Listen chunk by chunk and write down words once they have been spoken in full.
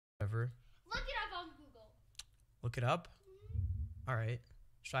Look it up? Alright.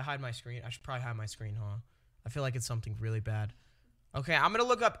 Should I hide my screen? I should probably hide my screen, huh? I feel like it's something really bad. Okay, I'm gonna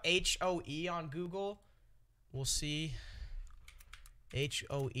look up H-O-E on Google. We'll see.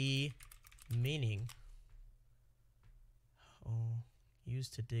 H-O-E meaning. Oh,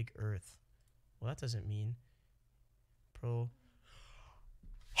 used to dig earth. Well, that doesn't mean. Oh!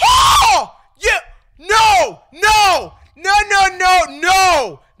 Yeah! No! No! No, no, no,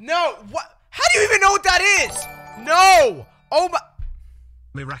 no! No! What? How do you even know what that is? No! Oh my...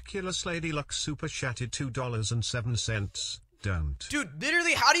 Miraculous Lady Luck super chatted $2.07. Don't. Dude,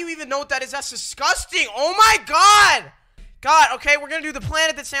 literally, how do you even know what that is? That's disgusting. Oh my god! God, okay, we're gonna do the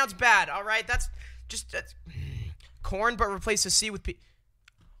planet that sounds bad, alright? That's just... corn, but replace the C with P.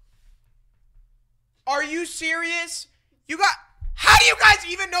 Are you serious? You got... How do you guys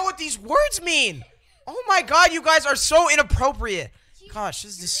even know what these words mean? Oh my god, you guys are so inappropriate. Gosh,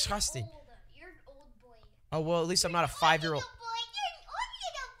 this is disgusting. You're an old boy. Oh, well, at least I'm not a 5-year-old.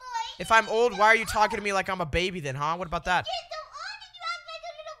 If I'm old, why are you talking to me like I'm a baby then, huh? What about that?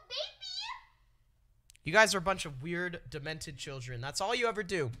 You guys are a bunch of weird, demented children. That's all you ever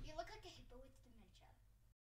do. You're